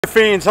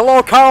Fiends,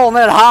 hello Karl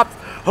and Hopf,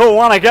 who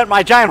want to get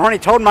my Giant Horny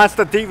Toad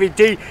Monster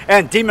DVD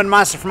and Demon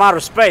Monster from Outer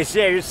Space.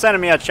 Yeah, you're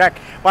sending me a check,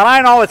 but I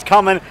know it's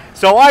coming,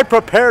 so I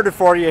prepared it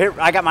for you. Here,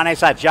 I got my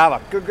nice hot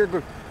Java.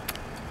 Good.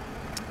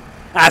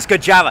 That's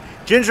good Java.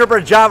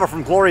 Gingerbread Java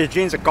from Gloria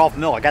Jeans at Golf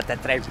Mill. I got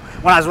that today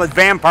when I was with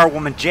Vampire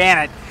Woman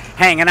Janet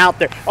hanging out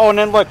there. Oh, and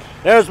then look,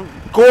 there's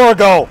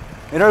Gorgo.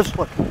 And there's,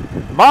 look,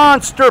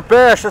 Monster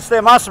Bash. That's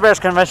the Monster Bash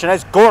convention.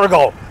 That's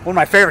Gorgo, one of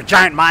my favorite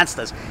giant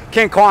monsters.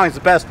 King Kong is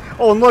the best.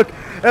 Oh, and look,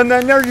 and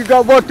then there you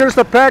go. Look, there's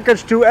the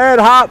package to Ed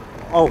Hop.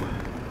 Oh,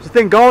 is the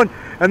thing going?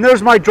 And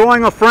there's my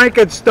drawing of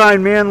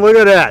Frankenstein, man. Look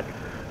at that.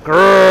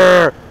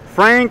 Grrr.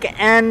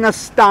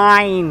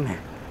 Frankenstein.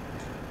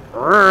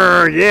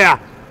 Grrr, yeah.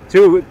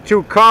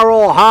 To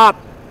Karl Hopf.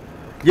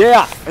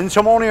 Yeah, in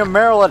Timonium,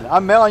 Maryland.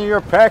 I'm mailing you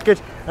your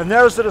package. And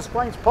there's the Des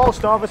Plaines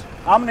post office.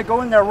 I'm going to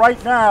go in there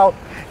right now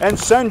and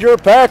send your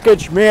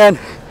package, man.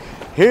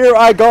 Here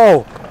I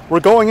go. We're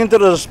going into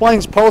the Des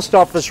Plaines post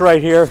office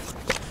right here.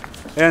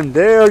 And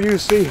there you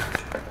see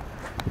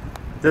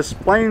Des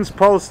Plaines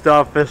post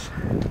office.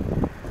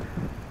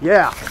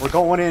 Yeah, we're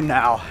going in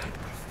now.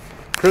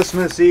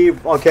 Christmas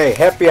Eve. Okay,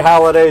 happy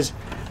holidays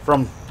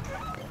from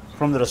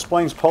the Des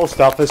Plaines post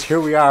office. Here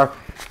we are.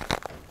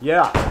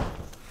 Yeah.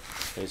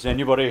 Is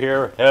anybody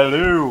here?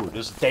 Hello.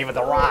 This is David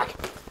the Rock.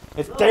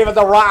 It's David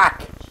the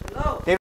Rock.